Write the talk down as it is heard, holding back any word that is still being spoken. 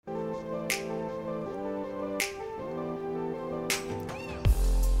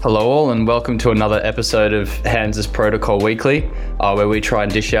Hello all and welcome to another episode of Hans' Protocol Weekly, where we try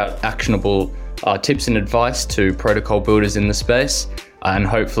and dish out actionable tips and advice to protocol builders in the space and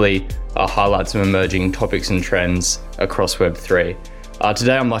hopefully highlight some emerging topics and trends across Web3.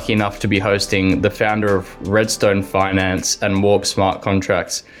 Today I'm lucky enough to be hosting the founder of Redstone Finance and Warp Smart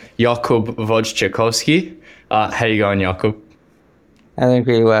Contracts, Jakub Wojciechowski. How you going, Jakub? I'm doing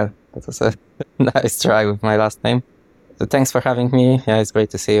really well. That was a nice try with my last name. So thanks for having me. Yeah, it's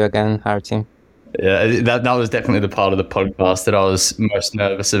great to see you again, our team. Yeah, that was definitely the part of the podcast that I was most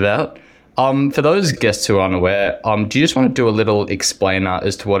nervous about. For those guests who are unaware, do you just want to do a little explainer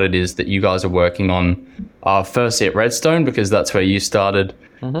as to what it is that you guys are working on? Firstly at Redstone, because that's where you started,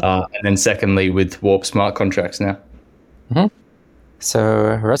 and then secondly with Warp Smart Contracts now.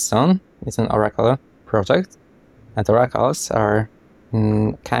 So Redstone is an Oracle project, and oracles are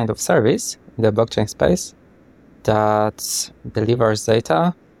kind of service in the blockchain space that delivers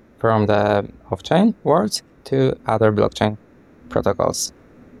data from the off-chain world to other blockchain protocols.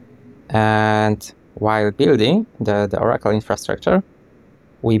 And while building the Oracle infrastructure,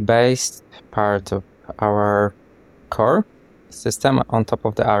 we based part of our core system on top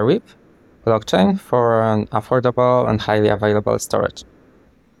of the Arweave blockchain for an affordable and highly available storage.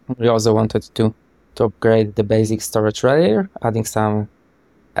 We also wanted to upgrade the basic storage layer,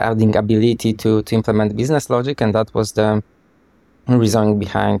 adding ability to implement business logic, and that was the reasoning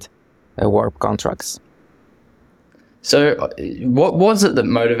behind Warp contracts. So what was it that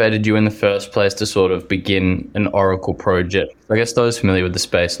motivated you in the first place to sort of begin an Oracle project? I guess those familiar with the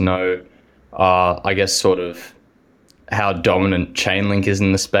space know, sort of how dominant Chainlink is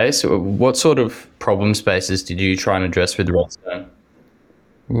in the space. What sort of problem spaces did you try and address with Redstone?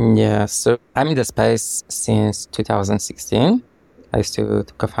 Yeah, so I'm in the space since 2016. I used to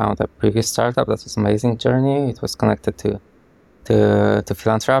co-found a previous startup. That was an amazing journey. It was connected to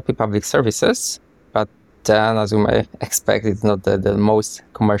philanthropy, public services. But then, as you may expect, it's not the most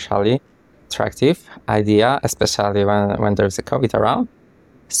commercially attractive idea, especially when there's a COVID around.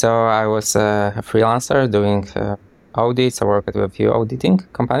 So I was a freelancer doing audits. I worked with a few auditing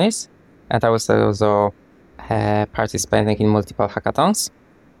companies. And I was also participating in multiple hackathons.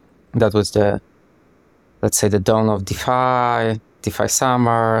 That was the dawn of DeFi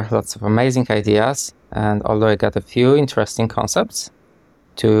summer, lots of amazing ideas. And although I got a few interesting concepts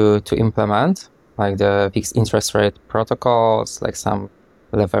to implement, like the fixed interest rate protocols, like some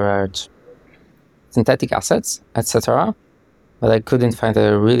leverage synthetic assets, etc. But I couldn't find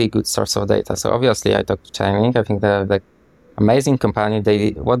a really good source of data. So obviously I talked to Chainlink. I think they're like amazing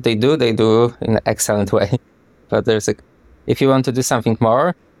company. What they do in an excellent way. But if you want to do something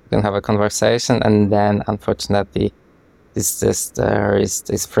more, you can have a conversation, and then unfortunately there is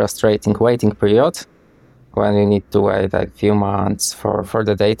this frustrating waiting period when you need to wait like few months for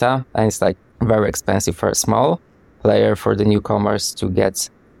the data, and it's like very expensive for a small player, for the newcomers to get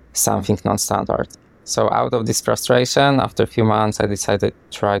something non-standard. So out of this frustration, after a few months, I decided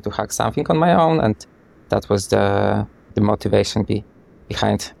to try to hack something on my own, and that was the motivation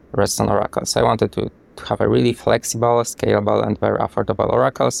behind Redstone Oracles. I wanted to have a really flexible, scalable, and very affordable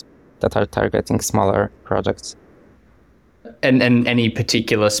oracles that are targeting smaller projects. And any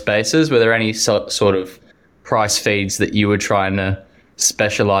particular spaces? Were there any sort of price feeds that you were trying to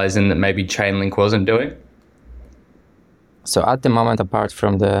specialize in that maybe Chainlink wasn't doing? So at the moment, apart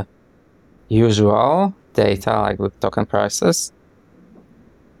from the usual data, like with token prices,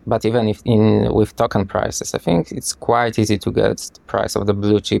 but even with token prices, I think it's quite easy to get the price of the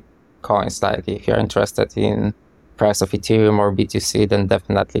blue chip coins. Like if you're interested in price of Ethereum or BTC, then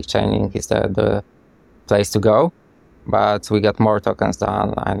definitely Chainlink is the place to go. But we got more tokens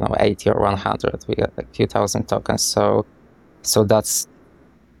than, 80 or 100. We got like a few thousand tokens. So that's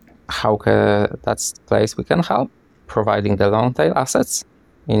that's the place we can help, providing the long tail assets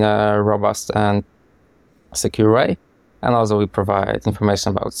in a robust and secure way. And also we provide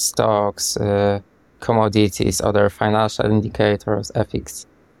information about stocks, commodities, other financial indicators, FX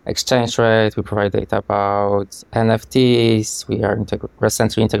exchange rate. We provide data about NFTs. We are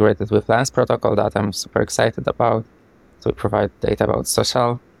recently integrated with Lens protocol that I'm super excited about. So we provide data about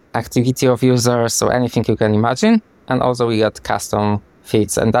social activity of users, so anything you can imagine. And also we got custom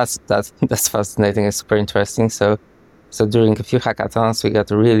feeds, and that's fascinating and super interesting. So during a few hackathons, we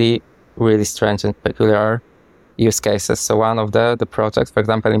got really, really strange and peculiar use cases. So one of the projects, for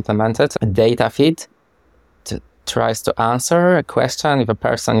example, implemented a data feed that tries to answer a question if a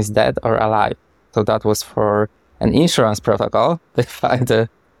person is dead or alive. So that was for an insurance protocol. They find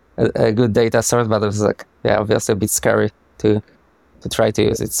a good data source, but it was obviously a bit scary to try to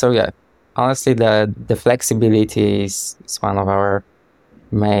use it. So honestly, the flexibility is one of our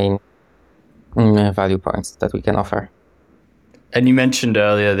main value points that we can offer. And you mentioned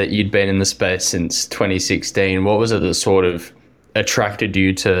earlier that you'd been in the space since 2016. What was it that sort of attracted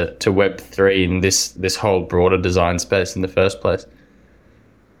you to Web3 and this whole broader design space in the first place?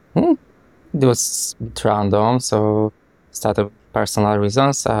 It was a bit random. So started personal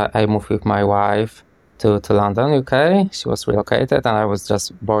reasons. I moved with my wife to London, UK. She was relocated, and I was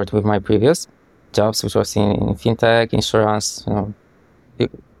just bored with my previous jobs, which was in fintech, insurance.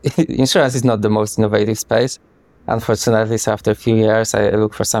 Insurance is not the most innovative space, unfortunately. So after a few years, I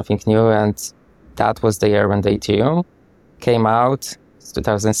looked for something new, and that was the year when the Ethereum came out. It's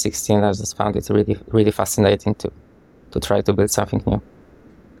 2016. I just found it really, really fascinating to try to build something new.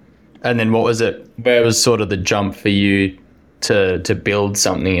 And then what was it? Where was sort of the jump for you to build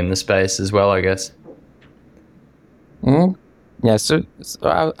something in the space as well, I guess? Yeah, so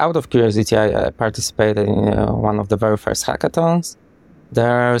out of curiosity, I participated in one of the very first hackathons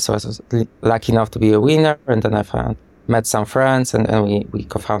there. So I was lucky enough to be a winner, and then I met some friends, and we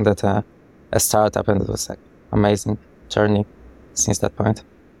co-founded a startup, and it was like amazing journey since that point.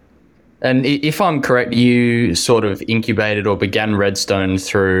 And if I'm correct, you sort of incubated or began Redstone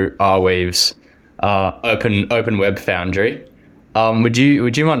through Arweave's open web foundry. Would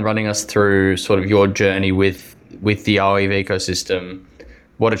you mind running us through sort of your journey with the Arweave ecosystem?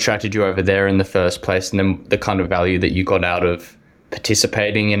 What attracted you over there in the first place, and then the kind of value that you got out of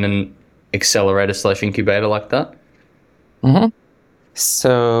participating in an accelerator/incubator like that? Mm-hmm.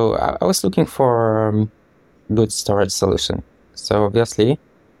 So I was looking for good storage solution. So obviously,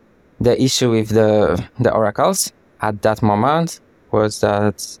 the issue with the oracles at that moment was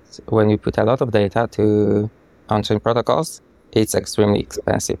that when you put a lot of data to on-chain protocols, it's extremely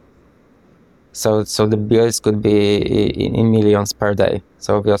expensive. So the bills could be in millions per day.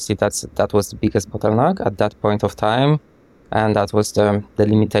 So obviously that was the biggest bottleneck at that point of time, and that was the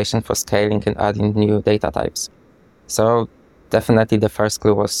limitation for scaling and adding new data types. So definitely the first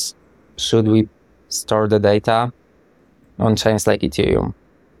clue was, should we store the data on chains like Ethereum?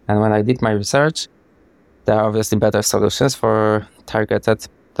 And when I did my research, there are obviously better solutions for targeted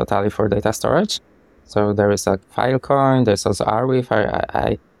totally for data storage. So there is a Filecoin, there's also Arweave.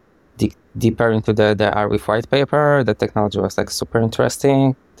 I dig deeper into the Arweave white paper. The technology was like super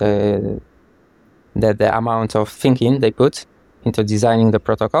interesting. The amount of thinking they put into designing the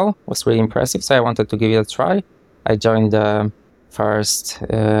protocol was really impressive. So I wanted to give it a try. I joined the first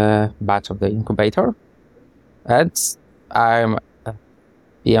batch of the incubator, and I'm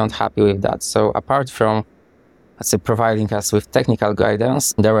beyond happy with that. So apart from, let's say, providing us with technical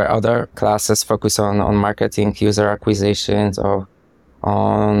guidance, there were other classes focused on marketing, user acquisitions, or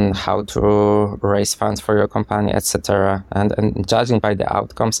on how to raise funds for your company, etc. And judging by the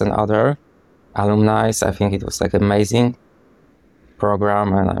outcomes and other alumni, I think it was like amazing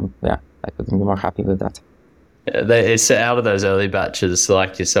program, and I couldn't be more happy with that. Yeah, it's out of those early batches,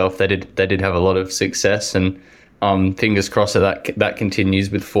 like yourself, they did have a lot of success, and fingers crossed that continues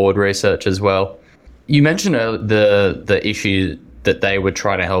with forward research as well. You mentioned the issue that they were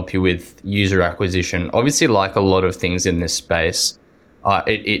trying to help you with user acquisition. Obviously, like a lot of things in this space,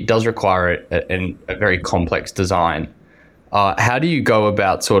 it does require a very complex design. How do you go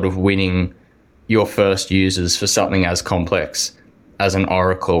about sort of winning your first users for something as complex as an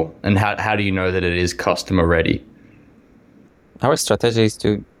Oracle, and how do you know that it is customer ready? Our strategy is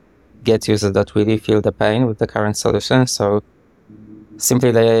to get users that really feel the pain with the current solution. So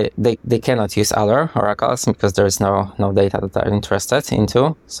simply they cannot use other oracles because there is no data that they're interested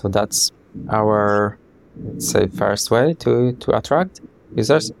into. So that's our, say, first way to attract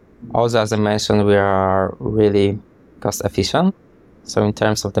users. Also, as I mentioned, we are really cost efficient. So in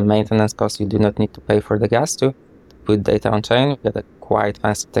terms of the maintenance cost, you do not need to pay for the gas to put data on chain. We get a quite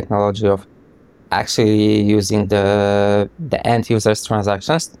fancy technology of actually using the end user's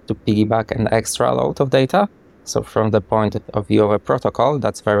transactions to piggyback an extra load of data. So from the point of view of a protocol,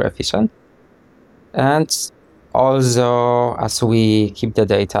 that's very efficient. And also, as we keep the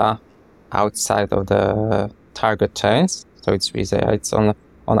data outside of the target chains, so it's on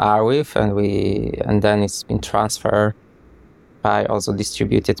Arweave, and then it's been transferred by also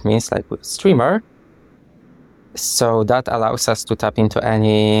distributed means like with Streamer. So that allows us to tap into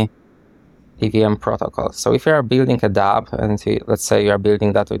any EVM protocol. So if you are building a dApp, and let's say you are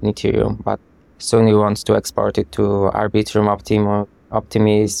building that with Ethereum, but soon you want to export it to Arbitrum,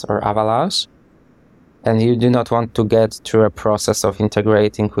 Optimis, or Avalanche, and you do not want to get through a process of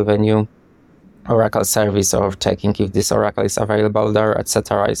integrating with a new Oracle service or checking if this Oracle is available there,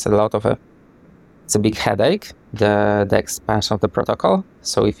 etc. It's a big headache, the expansion of the protocol.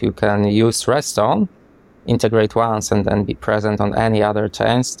 So if you can use Redstone integrate once and then be present on any other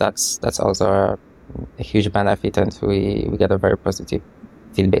chains, that's also a huge benefit, and we get a very positive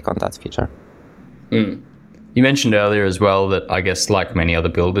feedback on that feature. You mentioned earlier as well that I guess like many other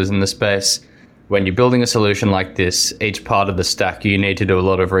builders in the space, when you're building a solution like this, each part of the stack, you need to do a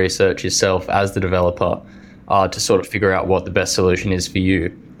lot of research yourself as the developer to sort of figure out what the best solution is for you.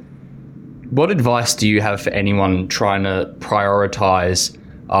 What advice do you have for anyone trying to prioritize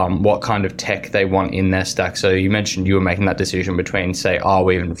what kind of tech they want in their stack? So you mentioned you were making that decision between, say,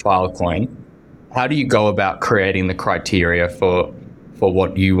 Arweave and Filecoin. How do you go about creating the criteria for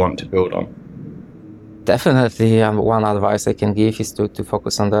what you want to build on? Definitely, one advice I can give is to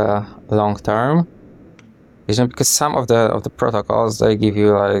focus on the long-term vision, because some of the protocols, they give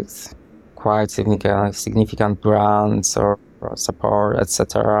you like quite significant grants or support,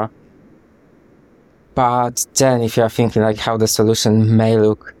 etc. But then if you are thinking like how the solution may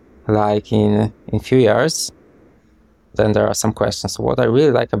look like in few years, then there are some questions. What I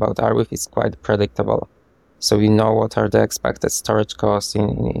really like about Arweave is quite predictable. So we know what are the expected storage costs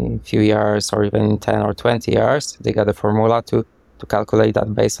in a few years or even in 10 or 20 years. They got a formula to calculate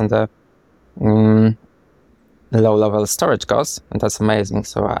that based on the low-level storage costs, and that's amazing.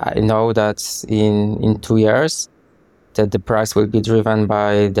 So I know that in 2 years, that the price will be driven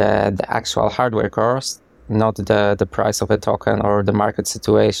by the actual hardware cost, not the price of a token or the market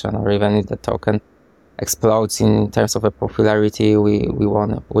situation, or even if the token explodes in terms of a popularity, we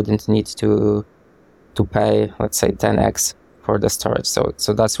wouldn't need to pay, let's say, 10x for the storage. So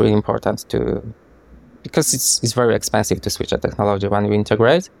that's really important because it's very expensive to switch a technology when you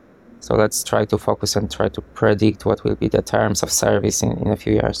integrate. So let's try to focus and try to predict what will be the terms of service in a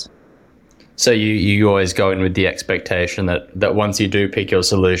few years. So you always go in with the expectation that once you do pick your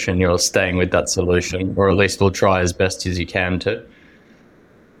solution, you're staying with that solution, or at least will try as best as you can to.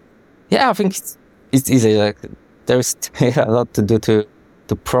 Yeah, I think it's easy. Like there's a lot to do to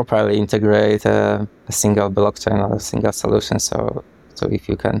properly integrate a single blockchain or a single solution. So if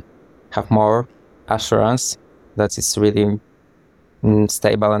you can have more assurance that it's really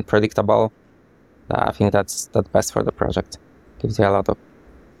stable and predictable, I think that's best for the project. Gives you a lot of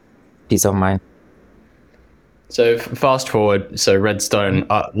peace of mind. So fast forward, so Redstone,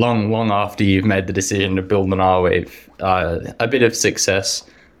 long after you've made the decision to build an Arweave, a bit of success,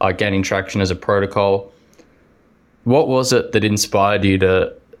 gaining traction as a protocol. What was it that inspired you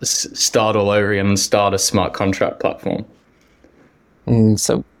to start all over and start a smart contract platform?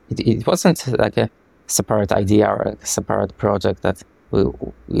 So it wasn't like a separate idea or a separate project that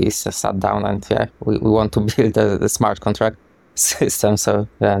we sat down and we want to build the smart contract system. So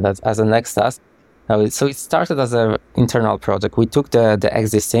that's as a next task. So it started as an internal project. We took the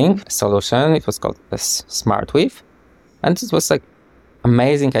existing solution. It was called the Arweave, and it was like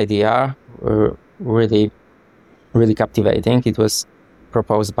amazing idea, really captivating. It was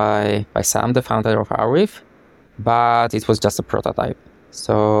proposed by Sam, the founder of Arweave, but it was just a prototype.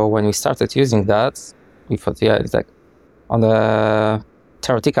 So when we started using that, we thought, it's like on the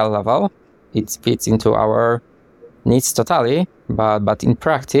theoretical level, it fits into our needs totally, but in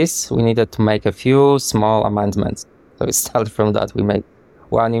practice, we needed to make a few small amendments. So we started from that. We made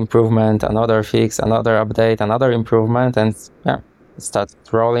one improvement, another fix, another update, another improvement, and it started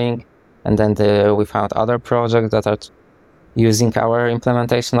rolling. And then we found other projects that are using our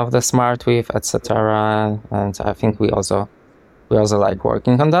implementation of the Arweave, etc. And I think we also like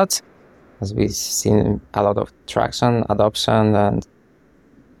working on that, as we've seen a lot of traction, adoption, and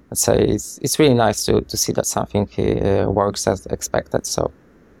let's say it's really nice to see that something works as expected. So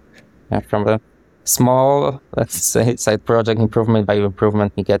from the small, let's say, side project improvement by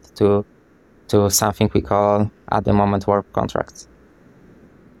improvement, we get to something we call at the moment work contracts.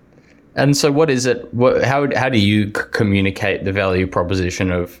 And so what is it? How do you communicate the value proposition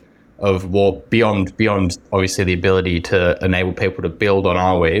of Warp beyond obviously the ability to enable people to build on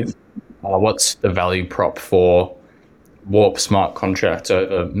Arweave? What's the value prop for Warp smart contracts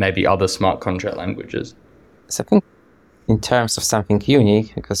over maybe other smart contract languages? So I think in terms of something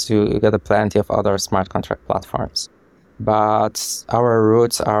unique, because you get plenty of other smart contract platforms, but our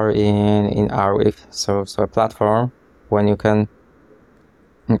roots are in Arweave. So a platform when you can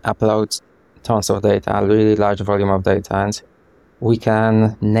upload tons of data, a really large volume of data, and we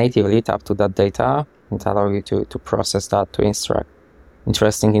can natively tap to that data and allow you to process that, to extract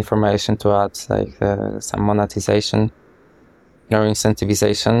interesting information, to add like some monetization or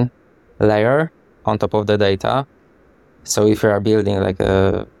incentivization layer on top of the data. So if you are building like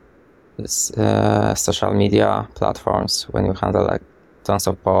social media platforms, when you handle like tons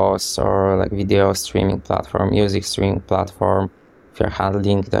of posts, or like video streaming platform, music streaming platform, if you're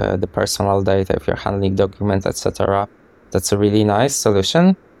handling the personal data, if you're handling documents, etc., that's a really nice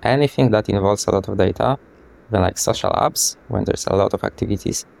solution. Anything that involves a lot of data, even like social apps, when there's a lot of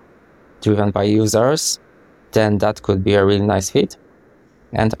activities driven by users, then that could be a really nice fit.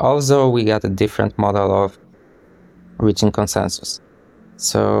 And also we got a different model of reaching consensus.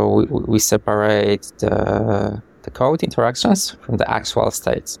 So we separate the code interactions from the actual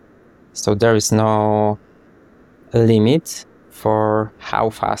states. So there is no limit for how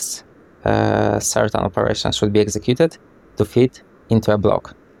fast certain operations should be executed to fit into a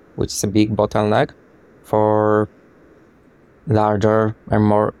block, which is a big bottleneck for larger and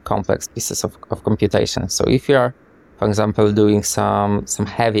more complex pieces of computation. So if you are, for example, doing some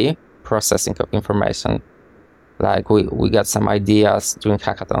heavy processing of information, like we got some ideas during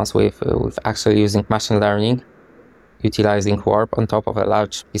hackathons with actually using machine learning, utilizing Warp on top of a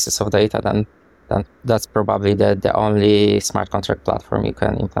large pieces of data, then that's probably the only smart contract platform you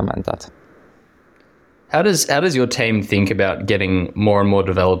can implement that. How does your team think about getting more and more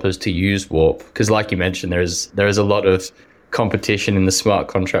developers to use Warp? Because like you mentioned, there is a lot of competition in the smart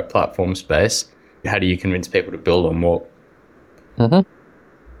contract platform space. How do you convince people to build on Warp?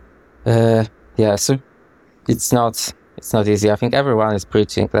 Yeah, so it's not easy. I think everyone is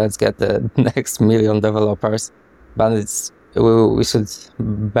preaching, let's get the next million developers, but we should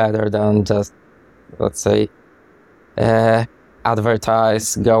better than just, let's say,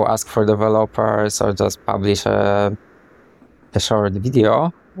 advertise, go ask for developers, or just publish a short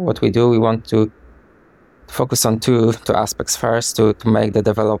video. What we do, we want to focus on two aspects. First, to make the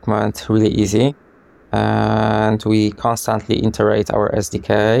development really easy, and we constantly iterate our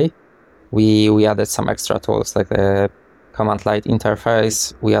SDK. We added some extra tools like the command line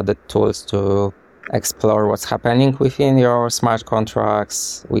interface. We added tools to explore what's happening within your smart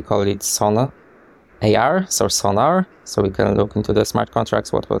contracts. We call it Sonar, Sonar. So we can look into the smart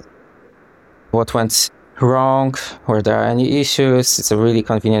contracts, what went wrong, were there any issues. It's a really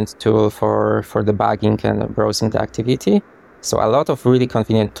convenient tool for debugging and browsing the activity. So a lot of really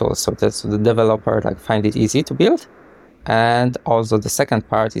convenient tools, so that the developer find it easy to build. And also the second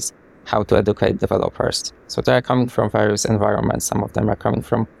part is how to educate developers. So they are coming from various environments. Some of them are coming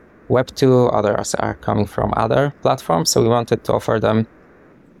from Web 2, others are coming from other platforms. So we wanted to offer them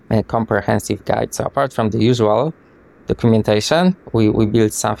a comprehensive guide. So apart from the usual documentation, we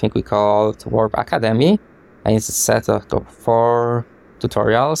built something we called Warp Academy, and it's a set of 4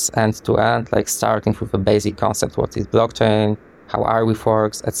 tutorials end-to-end, starting with a basic concept, what is blockchain, how Arweave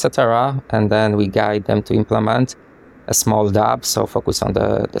works, etc. And then we guide them to implement a small dApp, so focus on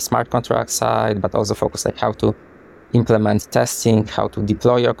the smart contract side, but also focus how to implement testing, how to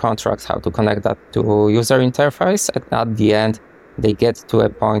deploy your contracts, how to connect that to user interface. And at the end, they get to a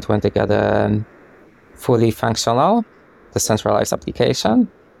point when they get a fully functional, decentralized application.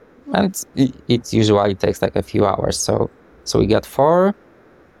 And it usually takes a few hours. So we get 4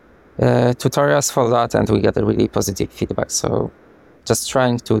 tutorials for that, and we get a really positive feedback. So just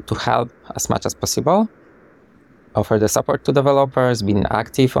trying to help as much as possible, offer the support to developers, being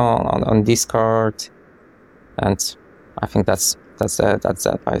active on Discord, and I think that's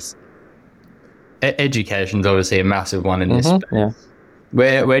the advice. Education's obviously a massive one in this space. Yeah.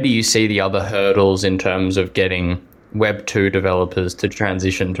 Where do you see the other hurdles in terms of getting Web 2 developers to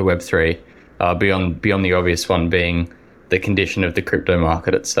transition to Web 3, beyond the obvious one being the condition of the crypto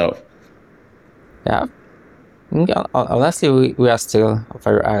market itself? Yeah. Honestly, we are still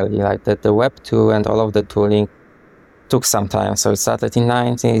very early. The Web 2 and all of the tooling took some time. So it started in the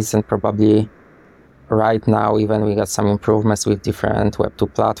 90s, and probably right now even we got some improvements with different Web 2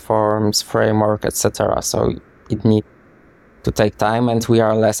 platforms, framework, etc. So it needs to take time, and we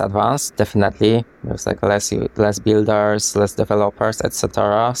are less advanced, definitely. There's less builders, less developers,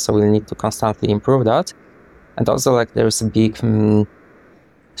 etc. So we'll need to constantly improve that. And also there's a big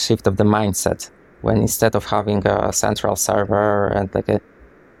shift of the mindset, when instead of having a central server and a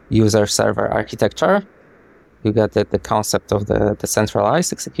user server architecture, you get the concept of the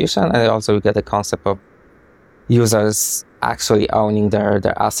decentralized execution, and also you get the concept of users actually owning their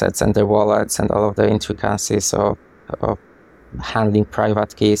assets and their wallets and all of the intricacies of handling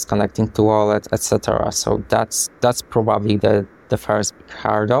private keys, connecting to wallets, etc. So that's probably the first big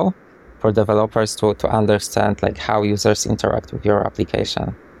hurdle for developers to understand how users interact with your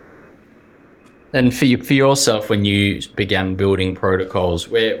application. And for yourself, when you began building protocols,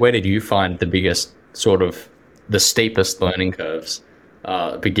 where did you find the biggest the steepest learning curves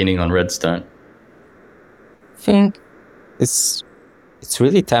beginning on Redstone? I think it's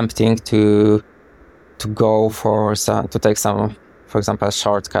really tempting to go to take some, for example,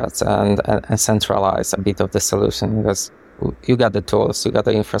 shortcuts and centralize a bit of the solution, because you got the tools, you got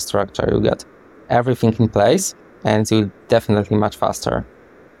the infrastructure, you got everything in place, and you're definitely much faster.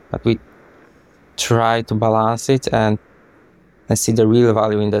 But we try to balance it and see the real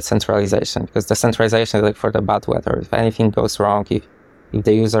value in the centralization, because the centralization is like for the bad weather. If anything goes wrong, if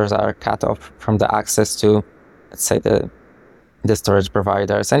the users are cut off from the access to, let's say, the storage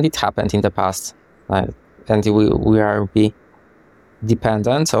providers, and it happened in the past, right? And we are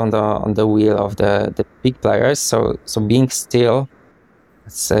dependent on the will of the big players. So being still,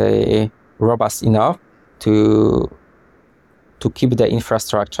 let's say, robust enough to keep the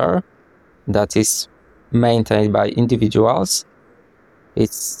infrastructure that is maintained by individuals,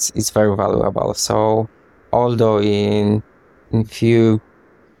 it's very valuable. So although in few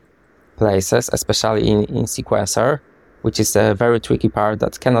places, especially in sequencer, which is a very tricky part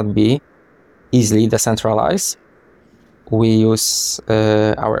that cannot be easily decentralized, we use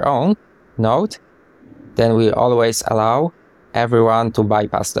our own node, then we always allow everyone to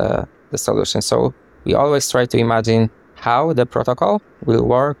bypass the solution. So we always try to imagine how the protocol will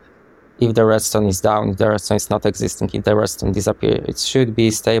work if the redstone is down, if the redstone is not existing, if the redstone disappears. It should be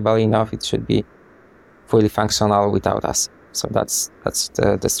stable enough, it should be fully functional without us. So that's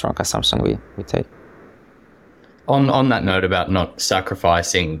the strong assumption we take. On that note about not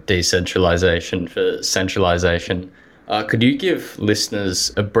sacrificing decentralization for centralization, could you give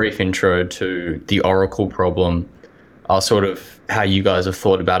listeners a brief intro to the Oracle problem, sort of how you guys have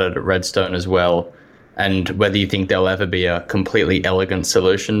thought about it at Redstone as well, and whether you think there'll ever be a completely elegant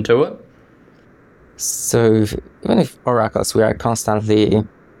solution to it? So even if oracles, we are constantly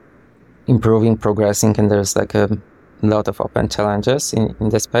improving, progressing, and there's like a lot of open challenges in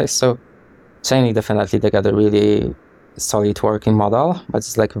the space. So Chainlink definitely they got a really solid working model, but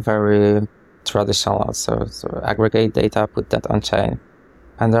it's like very traditional. So aggregate data, put that on chain.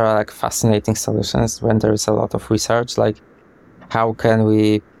 And there are like fascinating solutions when there is a lot of research, like how can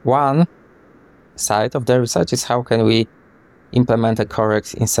we, one side of the research is how can we implement a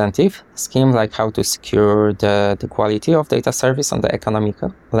correct incentive scheme, like how to secure the quality of data service on the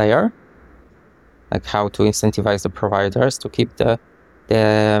economical layer, like how to incentivize the providers to keep the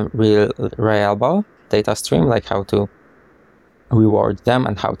real reliable data stream, like how to reward them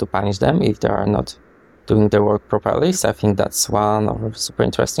and how to punish them if they are not doing their work properly. So I think that's one of a super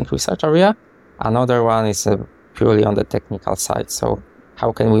interesting research area. Another one is purely on the technical side. So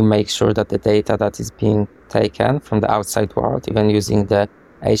how can we make sure that the data that is being taken from the outside world, even using the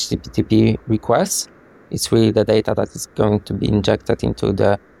HTTP requests, it's really the data that is going to be injected into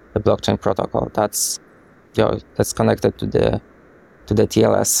the blockchain protocol. That's connected to the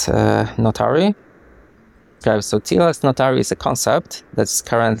TLS notary. Okay, so TLS notary is a concept that's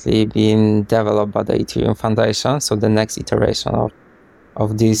currently being developed by the Ethereum Foundation. So the next iteration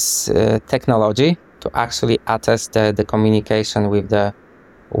of this technology to actually attest the communication with the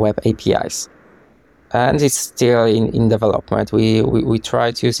web APIs. And it's still in development. We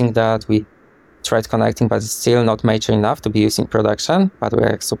tried using that, we tried connecting, but it's still not mature enough to be used in production. But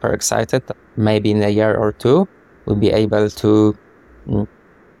we're super excited. Maybe in a year or two, we'll be able to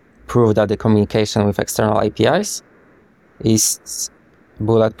prove that the communication with external APIs is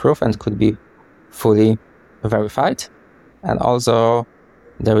bulletproof and could be fully verified. And also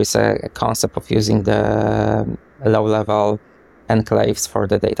there is a concept of using the low-level enclaves for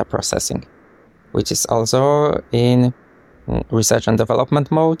the data processing, which is also in research and development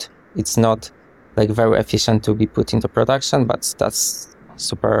mode. It's not like very efficient to be put into production, but that's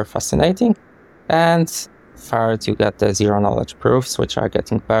super fascinating. And third, you get the zero-knowledge proofs, which are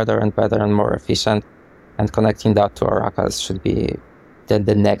getting better and better and more efficient. And connecting that to oracles should be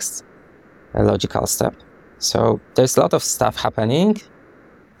the next logical step. So there's a lot of stuff happening.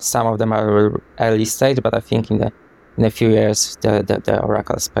 Some of them are early stage, but I think in a few years, the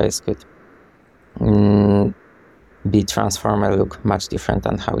oracle space could be transformed and look much different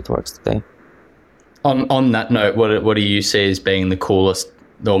than how it works today. On that note, what do you see as being the coolest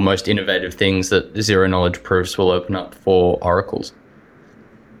or most innovative things that zero-knowledge proofs will open up for oracles?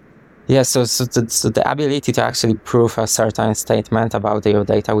 Yeah, so the ability to actually prove a certain statement about your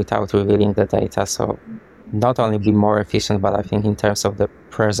data without revealing the data. So not only be more efficient, but I think in terms of the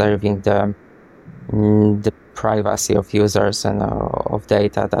preserving the privacy of users and of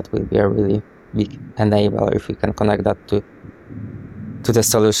data, that will be a really big enabler if we can connect that to the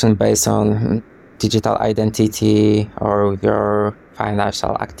solution based on digital identity or your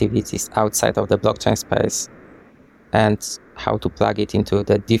financial activities outside of the blockchain space, and how to plug it into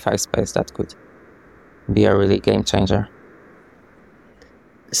the DeFi space. That could be a really game changer.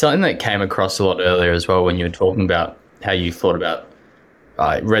 Something that came across a lot earlier as well when you were talking about how you thought about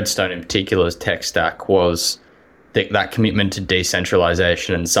Redstone in particular's tech stack was that commitment to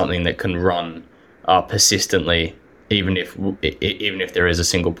decentralization and something that can run persistently, even if there is a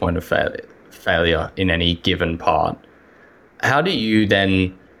single point of failure in any given part. How do you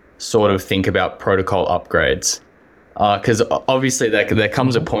then sort of think about protocol upgrades? Because obviously there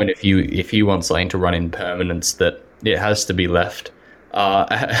comes a point if you want something to run in permanence that it has to be left.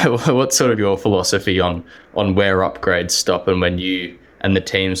 What's sort of your philosophy on where upgrades stop and when you and the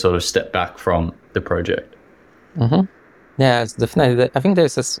team sort of step back from the project? Mm-hmm. Yeah, it's definitely. I think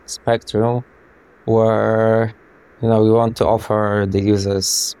there's a spectrum where we want to offer the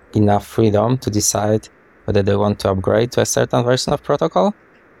users enough freedom to decide whether they want to upgrade to a certain version of protocol.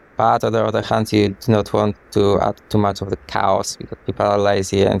 But on the other hand, you do not want to add too much of the chaos because people are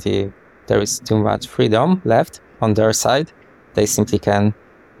lazy and there is too much freedom left on their side. They simply can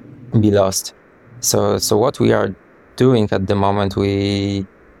be lost. So what we are doing at the moment, we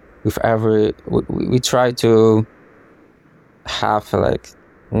try to have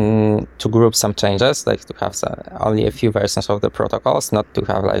to group some changes, like to have only a few versions of the protocols, not to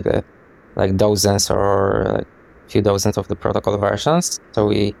have like dozens or like few dozens of the protocol versions. So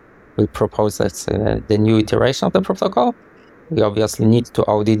we propose, let's say, the new iteration of the protocol. We obviously need to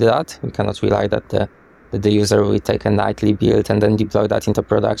audit that. We cannot rely that the user will take a nightly build and then deploy that into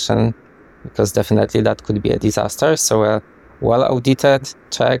production, because definitely that could be a disaster. So a well-audited,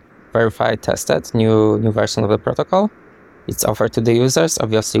 checked, verified, tested new version of the protocol, it's offered to the users.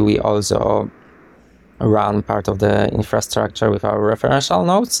 Obviously, we also run part of the infrastructure with our referential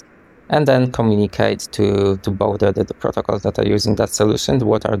nodes and then communicate to both the protocols that are using that solution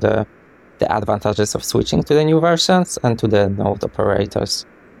what are the advantages of switching to the new versions, and to the node operators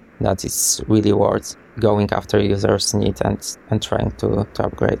that it's really worth going after users' need and trying to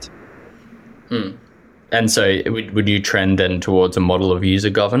upgrade. And so would you trend then towards a model of user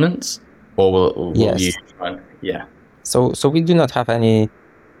governance, or will yes. you find, yeah. So we do not have any,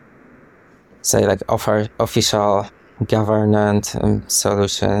 say, like official governance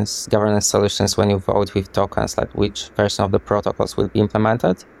solutions when you vote with tokens, like which version of the protocols will be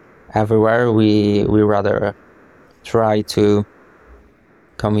implemented. Everywhere we rather try to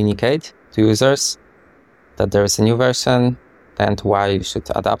communicate to users that there is a new version and why you should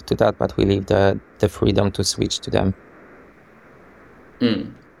adapt to that, but we leave the freedom to switch to them.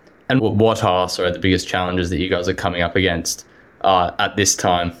 And what are the biggest challenges that you guys are coming up against at this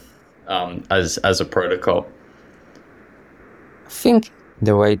time as a protocol? I think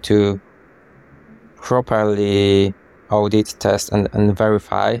the way to properly audit, test, and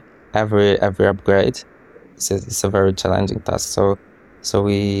verify every upgrade is a very challenging task. So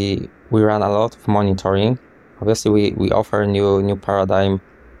we run a lot of monitoring. Obviously, we offer new paradigm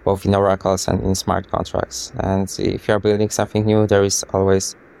both in oracles and in smart contracts. And if you are building something new, there is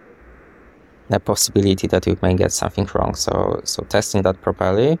always the possibility that you may get something wrong. So testing that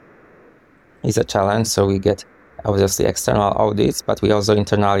properly is a challenge. So we get obviously external audits, but we also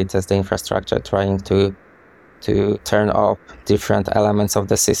internally test the infrastructure, trying to turn off different elements of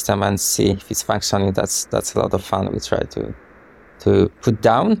the system and see if it's functioning. That's a lot of fun. We try to put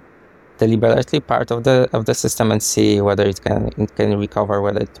down deliberately part of the system and see whether it can recover,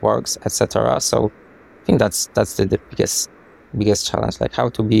 whether it works, etc. So I think that's the biggest challenge, like how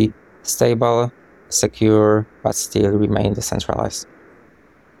to be stable, secure, but still remain decentralized.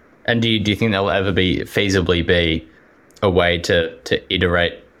 And do you think there'll ever feasibly be a way to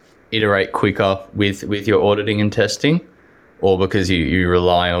iterate quicker with your auditing and testing, or because you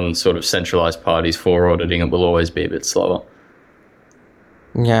rely on sort of centralized parties for auditing, it will always be a bit slower?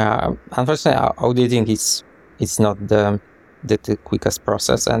 Yeah, unfortunately, auditing is not the quickest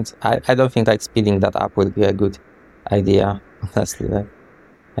process, and I don't think like speeding that up will be a good idea, honestly.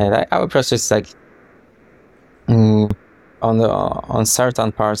 And our process is like on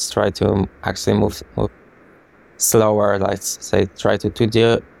certain parts try to actually move slower. Let's say try to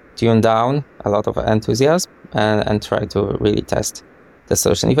tune down a lot of enthusiasm and try to really test the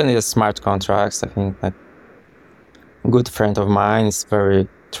solution. Even in the smart contracts, I think like a good friend of mine is very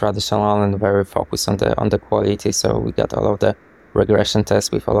traditional and very focused on the quality. So we got all of the regression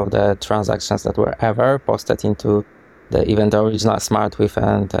tests with all of the transactions that were ever posted into even the original SmartWeave,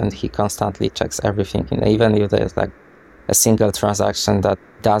 and he constantly checks everything. And even if there's like a single transaction that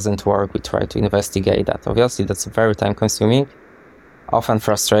doesn't work, we try to investigate that. Obviously, that's very time consuming, often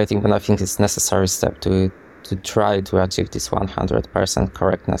frustrating, but I think it's a necessary step to try to achieve this 100%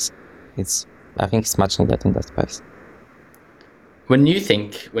 correctness. I think it's much needed in that space. When you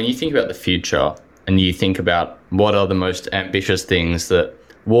think about the future and you think about what are the most ambitious things that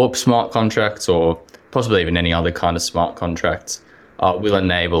Warp smart contracts, or possibly even any other kind of smart contracts, will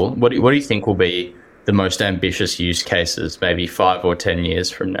enable, what do you think will be the most ambitious use cases, maybe 5 or 10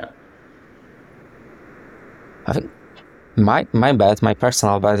 years from now? I think my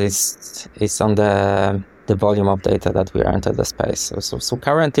personal bet is on the volume of data that we enter the space. So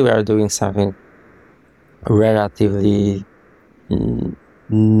currently we are doing something relatively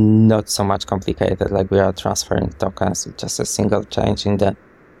not so much complicated. Like we are transferring tokens with just a single change in the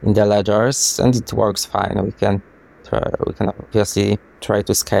ledgers, and it works fine. We can obviously try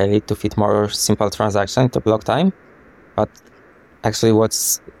to scale it to fit more simple transaction to block time, but actually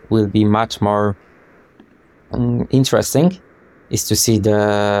will be much more interesting is to see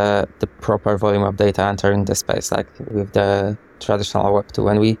the proper volume of data entering the space, like with the traditional Web 2.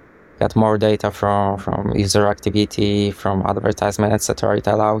 When we get more data from user activity, from advertisement, etc., it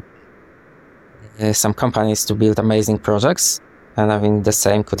allows some companies to build amazing projects. And I think the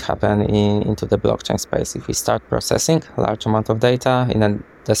same could happen into the blockchain space. If we start processing a large amount of data in a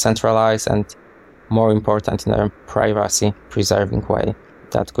decentralized and, more important, in a privacy-preserving way,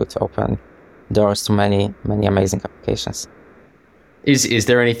 that could open doors to many, many amazing applications. Is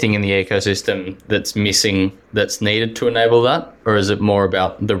there anything in the ecosystem that's missing that's needed to enable that? Or is it more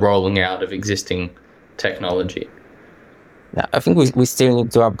about the rolling out of existing technology? Yeah, I think we still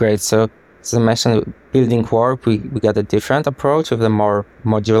need to upgrade. So as I mentioned, building Warp, we got a different approach with a more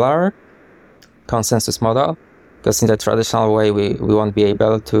modular consensus model, because in the traditional way, we won't be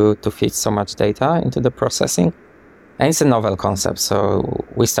able to fit so much data into the processing. And it's a novel concept. So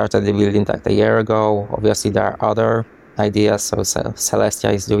we started building that a year ago. Obviously, there are other ideas. So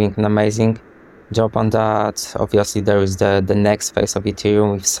Celestia is doing an amazing job on that. Obviously, there is the next phase of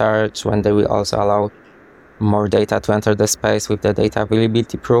Ethereum with Search, when they will also allow more data to enter the space with the data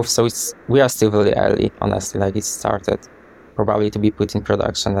availability proof. So we are still very early, honestly. Like it started probably to be put in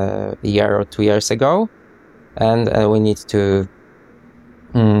production a year or 2 years ago. And we need to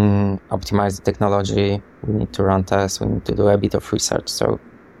optimize the technology. We need to run tests. We need to do a bit of research. So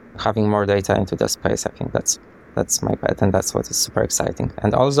having more data into the space, I think that's my bet, and that's what is super exciting.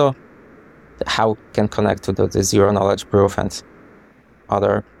 And also how it can connect to the zero knowledge proof and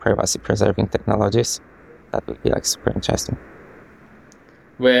other privacy preserving technologies. That would be like super interesting.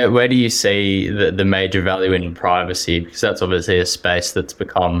 Where do you see the major value in privacy? Because that's obviously a space that's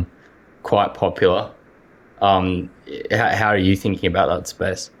become quite popular. How are you thinking about that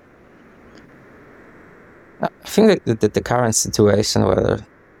space? I think that the current situation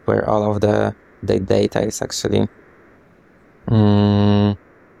where all of the data is actually owned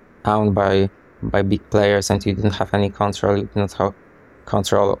by big players, and you don't have any control, you do not have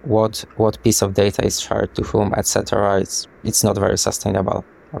control what piece of data is shared to whom, etc. It's not very sustainable.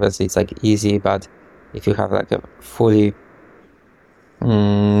 Obviously, it's like easy, but if you have like a full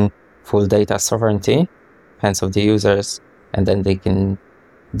data sovereignty, hands of the users, and then they can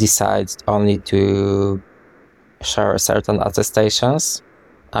decide only to share certain attestations.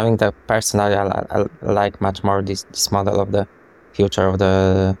 I think that personally I like much more this model of the future of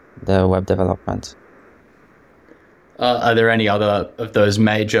the web development. Are there any other of those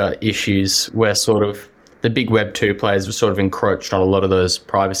major issues where sort of the big Web 2 players have sort of encroached on a lot of those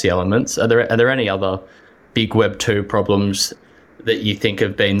privacy elements? Are there any other big Web 2 problems that you think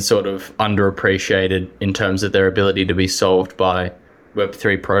have been sort of underappreciated in terms of their ability to be solved by Web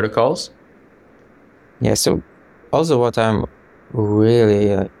 3 protocols? Yeah, so also what I'm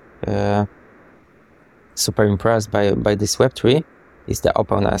really super impressed by this Web 3 is the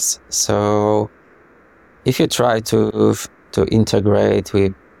openness. So if you try to integrate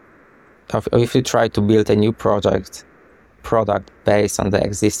with, or if you try to build a new product based on the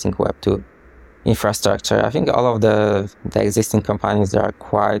existing Web 2 infrastructure, I think all of the existing companies, they are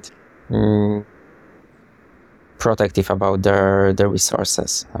quite protective about their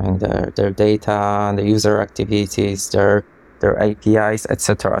resources. I mean their data, the user activities, their APIs,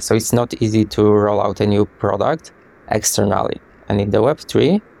 etc. So it's not easy to roll out a new product externally. And in the Web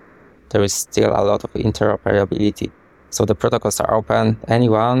 3, there is still a lot of interoperability. So the protocols are open.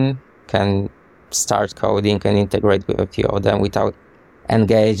 Anyone can start coding and integrate with a few of them without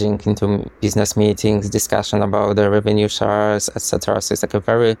engaging into business meetings, discussion about the revenue shares, etc. So it's like a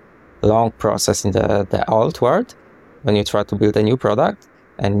very long process in the old world when you try to build a new product.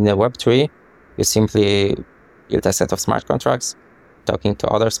 And in the Web 3, you simply build a set of smart contracts, talking to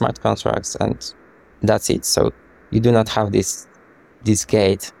other smart contracts, and that's it. So you do not have this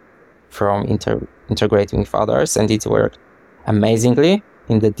gate from integrating with others, and it worked amazingly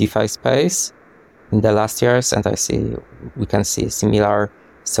in the DeFi space in the last years, and we can see similar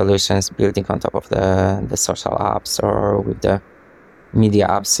solutions building on top of the social apps or with the media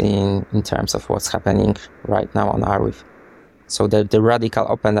apps in terms of what's happening right now on Arweave. So the radical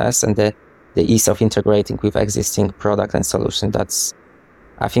openness and the ease of integrating with existing product and solution.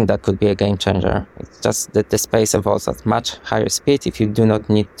 I think that could be a game changer. It's just that the space evolves at much higher speed if you do not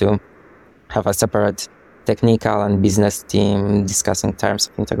need to have a separate technical and business team discussing terms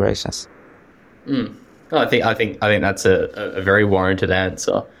of integrations. I think that's a very warranted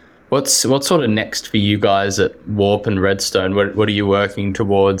answer. What's sort of next for you guys at Warp and Redstone? What are you working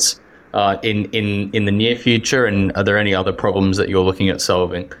towards in the near future, and are there any other problems that you're looking at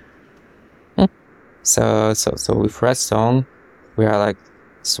solving? So with Redstone, we are like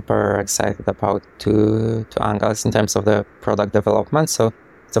super excited about two angles in terms of the product development. So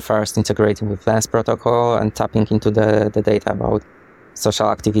the first, integrating with Lens protocol and tapping into the data about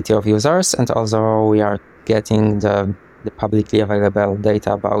social activity of users, and also we are getting the publicly available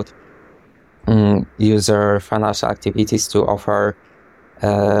data about user financial activities to offer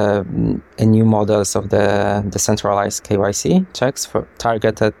a new models of the decentralized KYC checks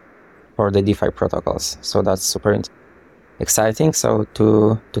targeted for the DeFi protocols. So that's super exciting. So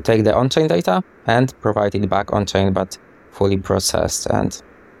to take the on-chain data and provide it back on-chain, but fully processed and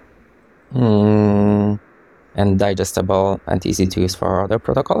digestible and easy to use for other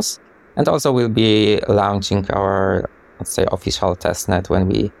protocols. And also we'll be launching our, let's say, official testnet when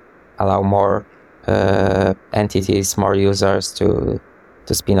we allow more entities, more users to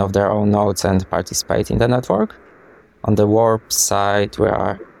spin off their own nodes and participate in the network. On the Warp side, we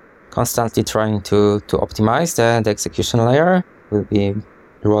are constantly trying to optimize the execution layer. We'll be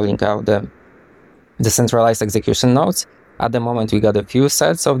rolling out the decentralized execution nodes. At the moment, we got a few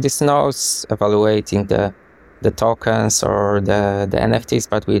sets of these nodes, evaluating the tokens or the NFTs,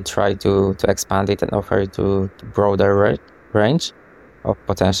 but we try to expand it and offer it to broader range of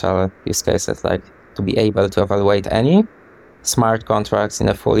potential use cases, like to be able to evaluate any smart contracts in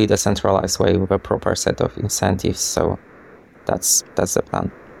a fully decentralized way with a proper set of incentives. So that's the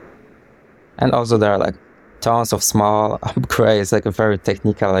plan. And also there are like tons of small upgrades, like very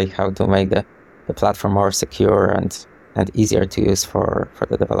technical, like how to make the platform more secure and easier to use for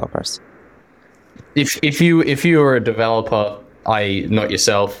the developers. If you were a developer, not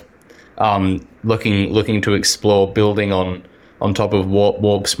yourself, looking to explore building on top of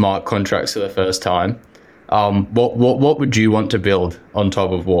Warp smart contracts for the first time, what would you want to build on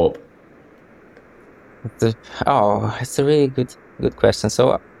top of Warp? It's a really good question.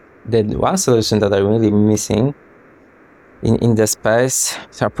 So the one solution that I'm really missing in the space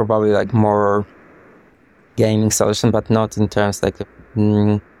are probably like more gaming solution, but not in terms like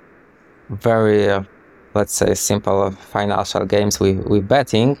very let's say simple financial games with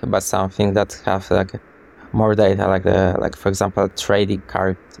betting, but something that have like more data, like for example trading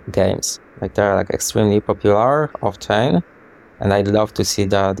card games. Like they're like extremely popular off chain, and I'd love to see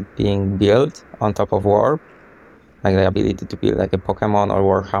that being built on top of Warp, like the ability to build like a Pokemon or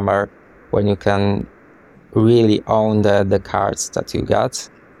Warhammer, when you can really own the cards that you got,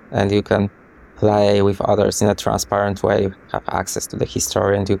 and you can play with others in a transparent way, have access to the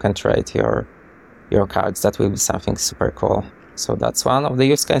history, and you can trade your cards. That will be something super cool. So that's one of the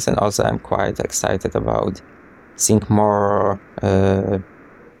use cases, and also I'm quite excited about seeing more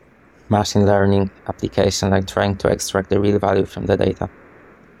machine learning application, like trying to extract the real value from the data.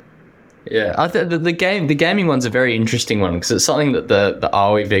 Yeah, the gaming one's a very interesting one because it's something that the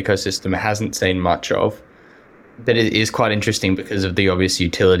Arweave ecosystem hasn't seen much of. But it is quite interesting because of the obvious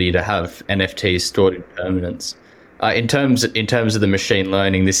utility to have NFTs stored in permanence. In terms of the machine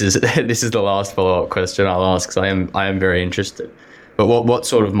learning, this is the last follow-up question I'll ask, because I am very interested. But what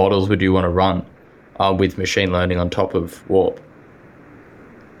sort of models would you want to run with machine learning on top of Warp?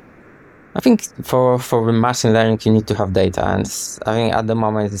 I think for machine learning you need to have data, and I think at the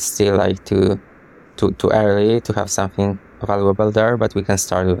moment it's still like too early to have something valuable there. But we can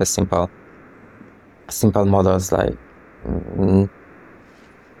start with a simple models like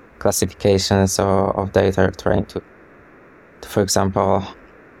classifications of data, trying to for example,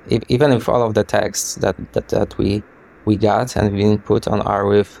 even if all of the texts that we got and we input on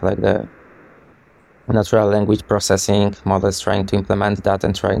Arweave, like the natural language processing models, trying to implement that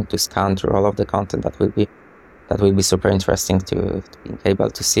and trying to scan through all of the content, that will be super interesting to be able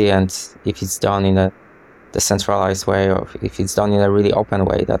to see. And if it's done in a decentralized way, or if it's done in a really open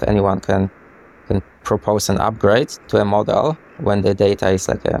way, that anyone can propose an upgrade to a model when the data is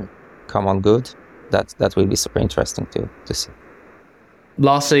like a common good, that will be super interesting to see.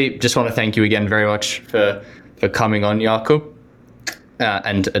 Lastly, just want to thank you again very much for coming on, Jakub.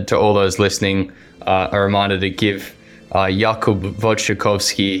 And to all those listening, a reminder to give Jakub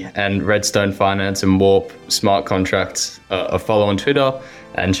Wojciechowski and Redstone Finance and Warp Smart Contracts a follow on Twitter,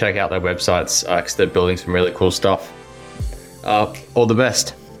 and check out their websites because they're building some really cool stuff. All the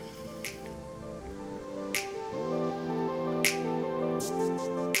best.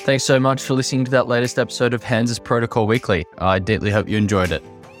 Thanks so much for listening to that latest episode of Hans' Protocol Weekly. I deeply hope you enjoyed it.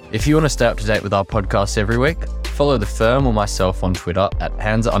 If you want to stay up to date with our podcasts every week, follow the firm or myself on Twitter at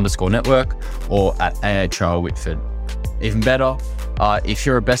Hans_network or at AHR Whitford. Even better, if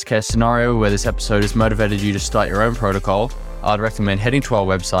you're a best case scenario where this episode has motivated you to start your own protocol, I'd recommend heading to our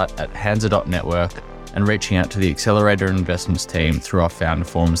website at hansa.network and reaching out to the Accelerator Investments team through our founder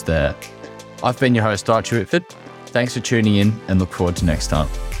forums there. I've been your host, Archie Whitford. Thanks for tuning in and look forward to next time.